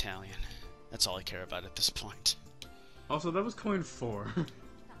the battalion. That's all I care about at this point. Also, that was coin 4.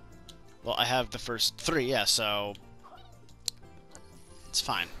 Well, I have the first 3, yeah, so... It's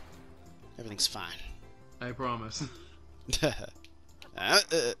fine. Everything's fine. I promise. No.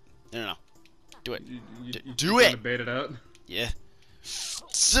 Do it. Do you it! Gonna bait it out? Yeah.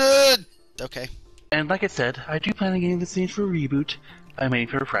 Okay. And like I said, I do plan on getting this stage for a reboot. I'm waiting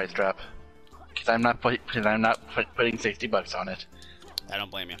for a price drop. Because I'm not putting $60 on it. I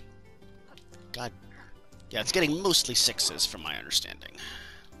don't blame you. God. Yeah, it's getting mostly 6s from my understanding.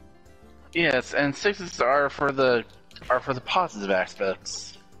 Yes, and 6s are for the positive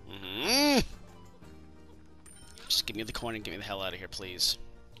aspects. Just give me the coin and get me the hell out of here, please.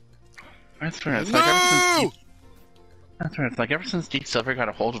 That's fair. It's like ever since Deep Silver got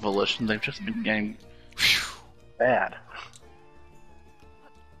a hold of Volition, they've just been getting bad.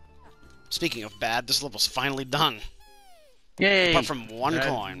 Speaking of bad, this level's finally done. Yay! Apart from one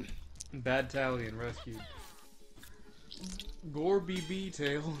coin. Bad Talion rescued. Gore BB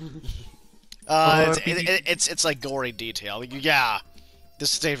tail. It's like gory detail. Yeah, this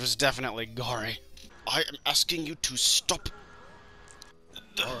stage was definitely gory. I am asking you to stop.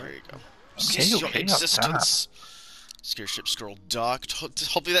 There you go. Cease your existence. Scare ship scroll docked.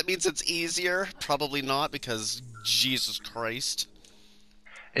 Hopefully that means it's easier. Probably not, because Jesus Christ.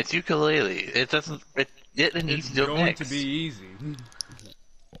 It's Yooka-Laylee. It doesn't. It needs to going mix. to be easy.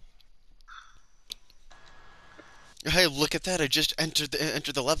 Hey, look at that! I just entered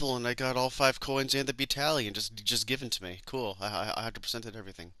the level and I got all 5 coins and the battalion just given to me. Cool. I 100%ed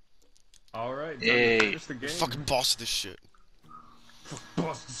everything. All right. Hey, the game. Fucking boss this shit.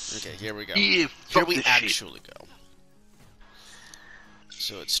 Boss. Okay, here we go. Yeah, Here we this actually go.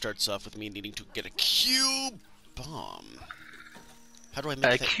 So it starts off with me needing to get a cube bomb. How do I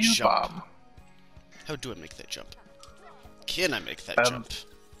make that cube jump? bomb. How do I make that jump? Can I make that jump?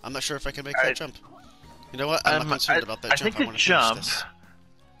 I'm not sure if I can make that jump. You know what? I'm not concerned about that jump. I want to finish this.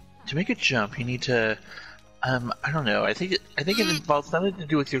 To make a jump, you need to. I don't know. I think it involves nothing to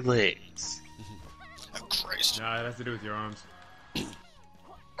do with your legs. Oh Christ! Nah, it has to do with your arms.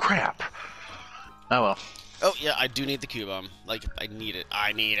 Crap. Oh well. Oh yeah, I do need the cube bomb. Like I need it.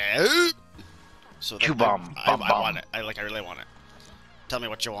 I need it. So Cube bomb. I want it. I really want it. Tell me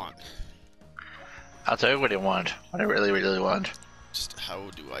what you want. I'll tell you what I want. What I really, really want. Just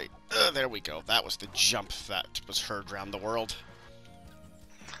how do I... there we go. That was the jump that was heard around the world.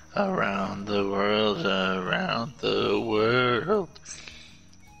 Around the world, around the world.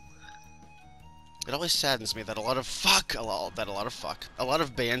 It always saddens me that a lot of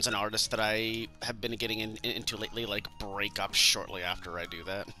bands and artists that I have been getting into lately, like, break up shortly after I do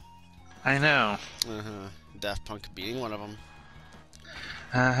that. I know. Daft Punk being one of them.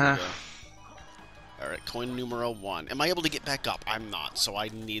 Alright, coin numero 1. Am I able to get back up? I'm not, so I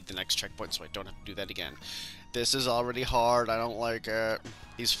need the next checkpoint so I don't have to do that again. This is already hard. I don't like it.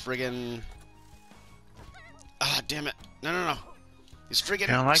 These friggin... Ah, damn it. No. These friggin'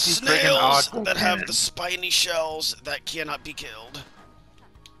 like snails that have the spiny shells that cannot be killed.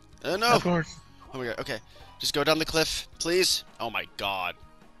 No! Of course. Oh my god, okay. Just go down the cliff, please. Oh my god.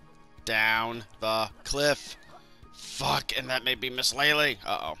 Down the cliff. Fuck, and that may be Miss Laylee.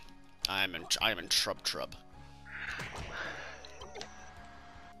 Uh-oh. I am in trub.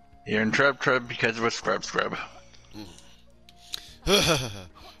 You're in trub because of a scrub.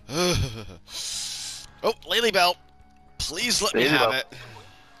 Oh, Laylee Bell. Please let me have it.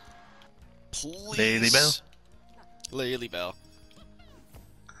 Please. Laylee Bell? Laylee Bell.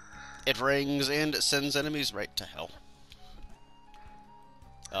 It rings and sends enemies right to hell.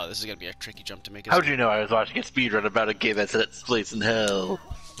 Oh, this is gonna be a tricky jump to make. How'd you know I was watching a speedrun about a game that's its place in hell?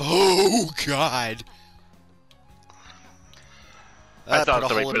 Oh, God. I thought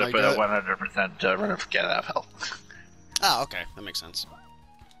somebody put up a 100% run of Get Out of Hell. Oh, okay. That makes sense.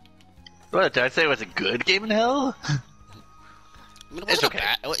 What, did I say it was a good game in hell? I mean, it wasn't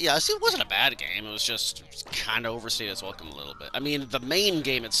it wasn't a bad game. It was just kind of overstayed its welcome a little bit. I mean, the main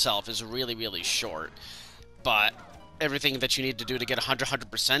game itself is really, really short, but everything that you need to do to get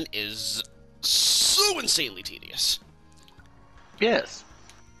 100% is so insanely tedious. Yes.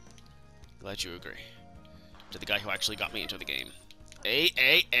 Glad you agree. To the guy who actually got me into the game. A.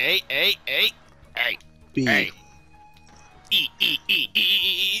 B. A.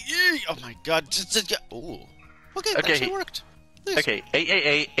 E. Oh my god. Ooh. Okay, that actually worked. Nice. Okay.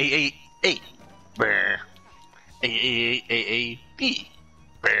 A. Brr. A. B.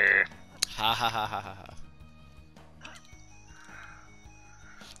 Brr. Ha.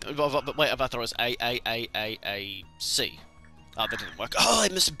 But wait, I thought it was A, C. Oh, that didn't work. Oh, I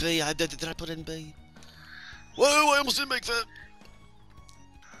missed B. Did I put in B? Whoa, I almost didn't make that.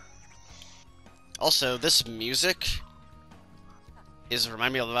 Also, this music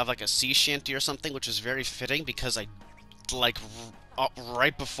remind me of like a sea shanty or something, which is very fitting because right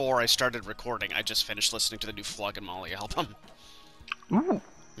before I started recording, I just finished listening to the new Flog and Molly album. Ooh.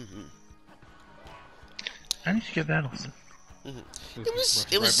 I need to give that a listen. It was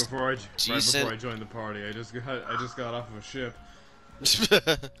right before I decent. joined the party. I just got off of a ship.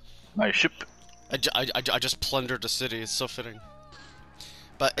 My ship. I just plundered a city. It's so fitting.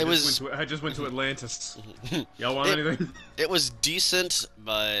 But I just went to Atlantis. Y'all want anything? It was decent,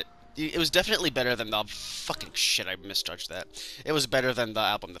 but it was definitely better than the fucking shit. I misjudged that. It was better than the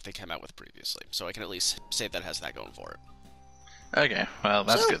album that they came out with previously, so I can at least say that has that going for it. Okay, well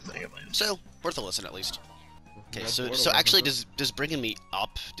that's good. So worth a listen at least. Okay, so actually, does bringing me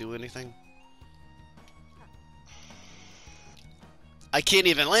up do anything? I can't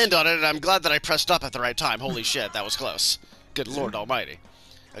even land on it, and I'm glad that I pressed up at the right time. Holy shit, that was close. Good lord almighty.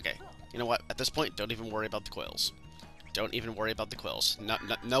 Okay, you know what? At this point, don't even worry about the coils. Don't even worry about the quills.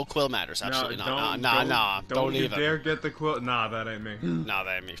 No quill matters. Absolutely No, not. Don't you even. dare get the quill. Nah, that ain't me. Nah,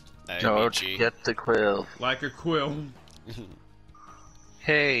 that ain't me. That ain't Don't me, G. get the quill. Like a quill.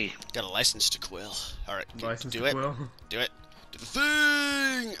 Hey. Got a license to quill. Alright, License do to it. quill. Do it. Do the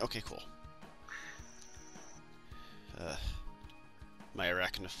thing! Okay, cool. My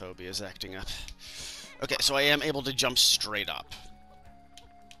arachnophobia is acting up. Okay, so I am able to jump straight up.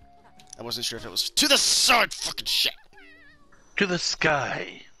 I wasn't sure if it was to the side. Fucking shit. To the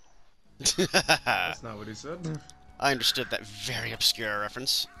sky. That's not what he said. I understood that very obscure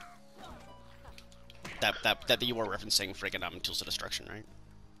reference. That you were referencing friggin' Tools of Destruction, right?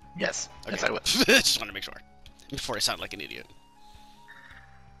 Yes. Okay. Yes, I would. Just want to make sure. Before I sound like an idiot.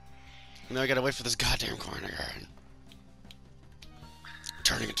 Now I gotta wait for this goddamn coin again.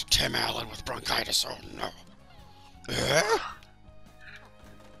 Turning into Tim Allen with bronchitis, oh no.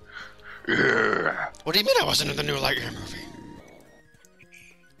 What do you mean I wasn't in the new Lightyear movie?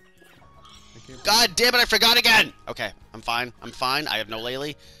 God damn it, I forgot again! Okay, I'm fine. I have no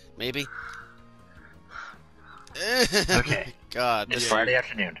Laylee. Maybe. Okay. God. It's Friday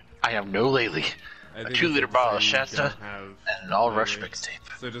afternoon. I have no Laylee. A 2-liter bottle of Shasta and an all rush mixtape.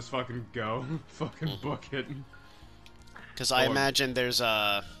 So just fucking go. Fucking book it. Because I imagine there's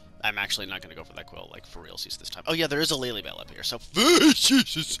a... I'm actually not going to go for that quill, like, for realsies this time. Oh yeah, there is a Laylee Bell up here, so...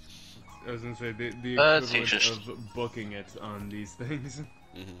 Jesus! I was gonna say, the equivalent of booking it on these things.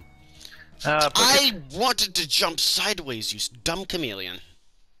 I wanted to jump sideways, you dumb chameleon.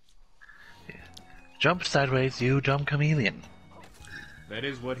 Yeah. Jump sideways, you dumb chameleon. That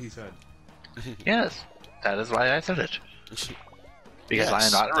is what he said. Yes, that is why I said it. Because Yes, I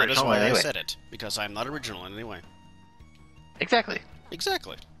am not original that is why anyway. I said it. Because I am not original in any way. Exactly.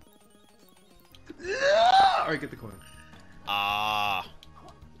 Exactly. Alright, get the coin. Ah.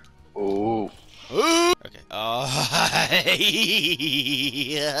 Ooh. Okay.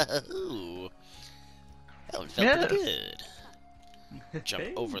 Ooh. That one felt pretty good. Jump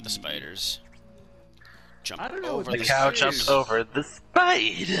over the spiders. Jump I don't know over what The the cow spiders. jumps over the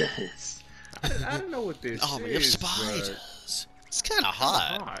spiders. I don't know what this Oh, is. we have spiders. It's kind of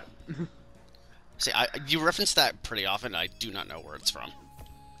hot. See, you reference that pretty often. I do not know where it's from.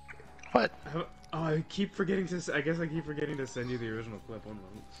 What? Oh, I keep forgetting to. I guess I keep forgetting to send you the original clip. One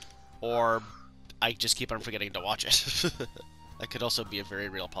moment. Or I just keep on forgetting to watch it. That could also be a very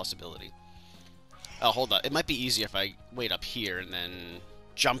real possibility. Oh, hold on. It might be easier if I wait up here and then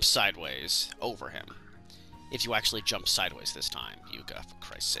jump sideways over him. If you actually jump sideways this time, Yooka, for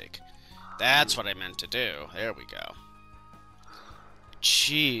Christ's sake. That's what I meant to do. There we go.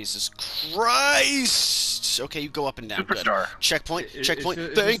 Jesus Christ! Okay, you go up and down. Superstar. Good. Checkpoint. Checkpoint.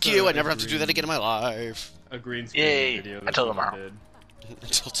 It's Thank just you. I a never have to do that green- again in my life. A green screen Yay, video. until that tomorrow. did.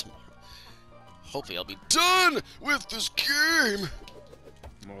 Until tomorrow. Hopefully I'll be done with this game.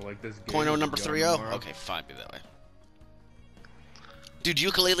 More like this. Game Coino will number be 30? gone tomorrow. Okay, fine, be that way. Dude,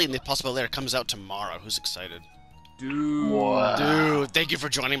 Yooka-Laylee and the Possible Lair comes out tomorrow. Who's excited? Dude. What? Dude, thank you for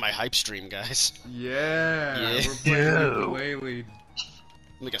joining my hype stream, guys. Yeah. Yeah. We're playing Yo. Yooka-Laylee.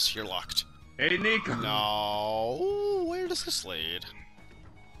 Let me guess, you're locked. Hey, Nico. No, where does this lead?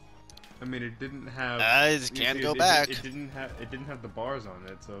 I mean, it didn't have. It can't go back. It didn't have the bars on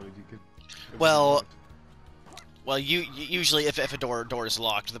it, so you could. it Well, wasn't locked. Well, usually if a door is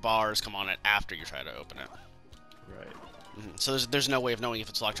locked, the bars come on it after you try to open it. Right. So there's no way of knowing if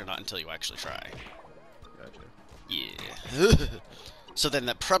it's locked or not until you actually try. Gotcha. Yeah. So then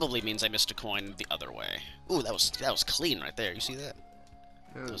that probably means I missed a coin the other way. Ooh, that was clean right there. You see that?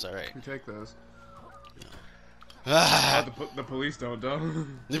 Yeah, That was alright. You take those. Ah. The police don't, though.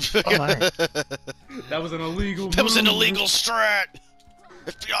 Oh my. That was an illegal. That was an move. illegal strat.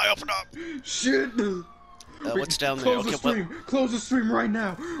 FBI, open up. Shit. What's down there? Close Okay, the stream. Close the stream right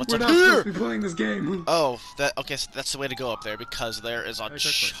now. What's We're up not here? supposed to be playing this game. Oh, okay. So that's the way to go up there because there is a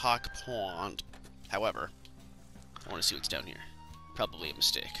Exactly. chalk pond. However, I want to see what's down here. Probably a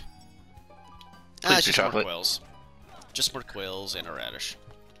mistake. Please be Just more chocolate. quills. Just more quills and a radish.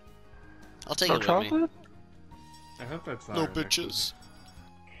 I'll take No it with me. chocolate? I hope that's No bitches.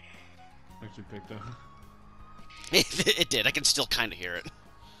 Actually picked up. It did. I can still kind of hear it.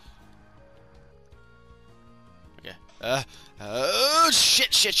 Okay.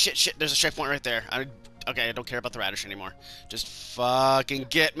 Shit. There's a checkpoint right there. Okay, I don't care about the radish anymore. Just fucking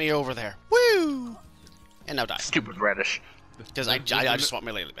get me over there. Woo! And now die. Stupid radish. Because I just want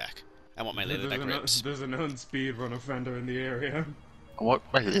my Laylee back. I want my Laylee back ribs. There's a known speedrun offender in the area. I want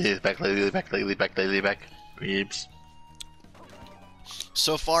my Laylee back, Laylee back, Laylee back, Laylee back. Ribs.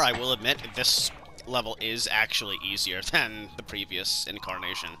 So far, I will admit, this level is actually easier than the previous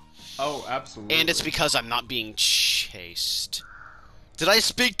incarnation. Oh, absolutely. And it's because I'm not being chased. Did I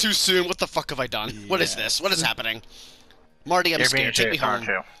speak too soon? What the fuck have I done? What is this? What is happening? Marty, I'm You're being scared. Take me chased, aren't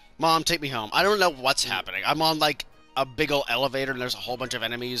home. you? Mom, take me home. I don't know what's happening. I'm on, like, a big ol' elevator and there's a whole bunch of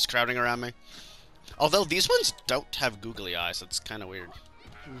enemies crowding around me. Although these ones don't have googly eyes. That's kind of weird.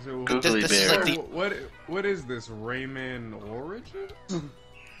 So, Googly this is bear. like the... what is this, Rayman Origin?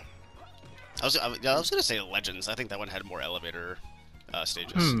 I was gonna say Legends. I think that one had more elevator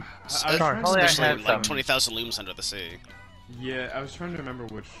stages. I was trying to Only I Especially had like some. 20,000 looms under the sea. Yeah, I was trying to remember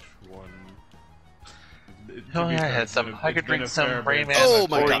which one. Oh, yeah, I had some. I could drink some Rayman. Oh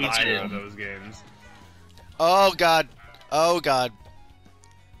my God, that's either cool. of those games. Oh god. Oh god.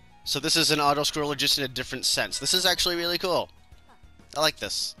 So this is an auto-scroller just in a different sense. This is actually really cool. I like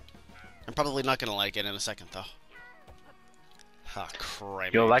this. I'm probably not gonna like it in a second though. Ah,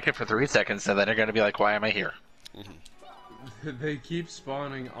 crap. You'll like it for 3 seconds, and then you're gonna be like, "Why am I here?" They keep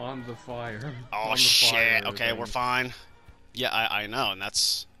spawning on the fire. Oh on the shit. fire Okay, thing. we're fine. Yeah, I know, and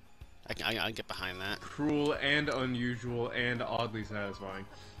that's... I can get behind that. Cruel and unusual and oddly satisfying.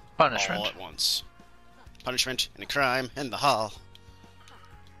 Punishment. All at once. Punishment and a crime in the hall.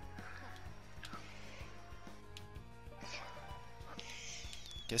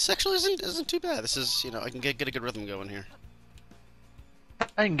 This actually isn't too bad. This is, you know, I can get a good rhythm going here.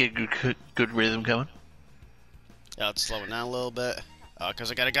 I can get good rhythm going. Yeah, let's slow it down a little bit. Cause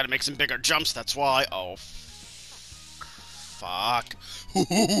I gotta make some bigger jumps. That's why. Oh, fuck!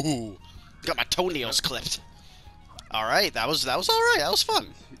 Got my toenails clipped. All right, that was all right. That was fun.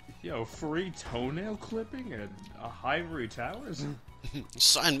 Yo, free toenail clipping at Ivory Towers?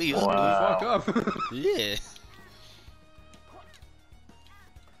 Sign me up. Wow. Fuck up. Yeah.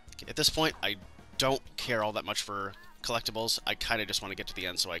 At this point, I don't care all that much for collectibles. I kind of just want to get to the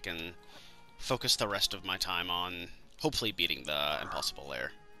end so I can focus the rest of my time on hopefully beating the impossible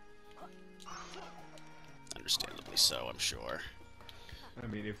lair. Understandably so, I'm sure. I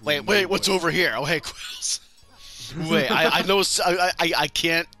mean, if Wait, what's over here? Oh, hey, Quills. Wait, I know, I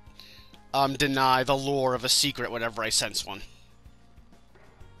can't deny the lore of a secret whenever I sense one.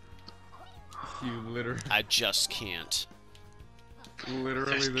 You I just can't.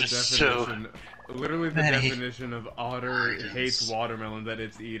 literally the There's just so definition. Literally the many definition of otter hates watermelon that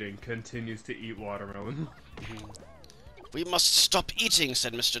it's eating, continues to eat watermelon. We must stop eating,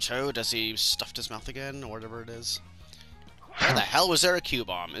 said Mr. Toad as he stuffed his mouth again, or whatever it is. Where the hell was there a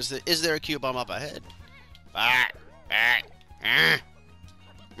Q-bomb? Is there a Q-bomb up ahead?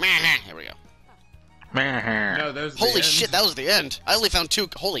 Here we go. No, there's the Holy end. shit, that was the end. I only found 2.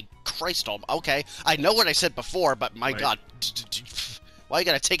 Holy Christ, okay. I know what I said before, but my Wait. god. Why you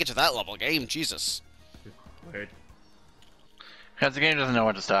gotta take it to that level, game? Jesus. Wait. Because the game doesn't know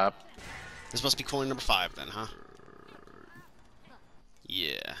when to stop. This must be coin number 5 then, huh?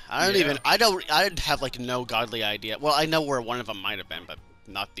 Yeah. Yeah. I have like no godly idea. Well, I know where one of them might have been, but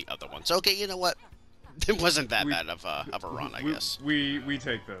not the other ones. Okay, you know what? It wasn't that bad of a run, I guess. We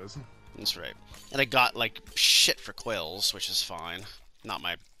take those. That's right. And I got, like, shit for quills, which is fine. Not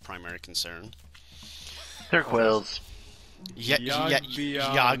my primary concern. They're quills.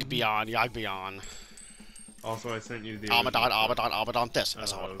 Yogg-Beyond. Also, I sent you the Abaddon, this.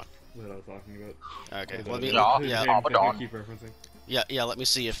 That's all I want. that I was talking about. Okay, Hold let on. me, Yeah. yeah, Abaddon. Keep referencing. yeah, let me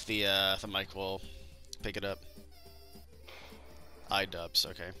see if the mic will pick it up. iDubbbz,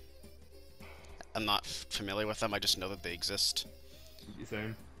 okay. I'm not familiar with them, I just know that they exist. You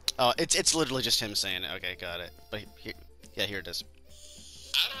same? Oh, it's literally just him saying it. Okay, got it. But here it is.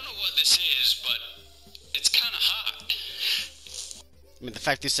 I don't know what this is, but it's kind of hot. I mean, the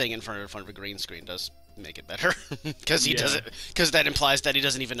fact he's saying it in front of a green screen does make it better, because he Yeah. doesn't. Because that implies that he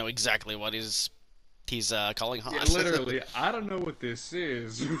doesn't even know exactly what he's calling hot. Yeah, literally, I don't know what this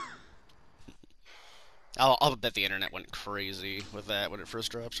is. I'll bet the internet went crazy with that when it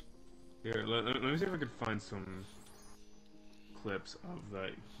first dropped. Here, let me see if I could find some clips of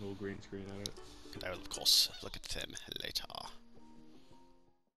that little green screen edit. I will of course look at them later.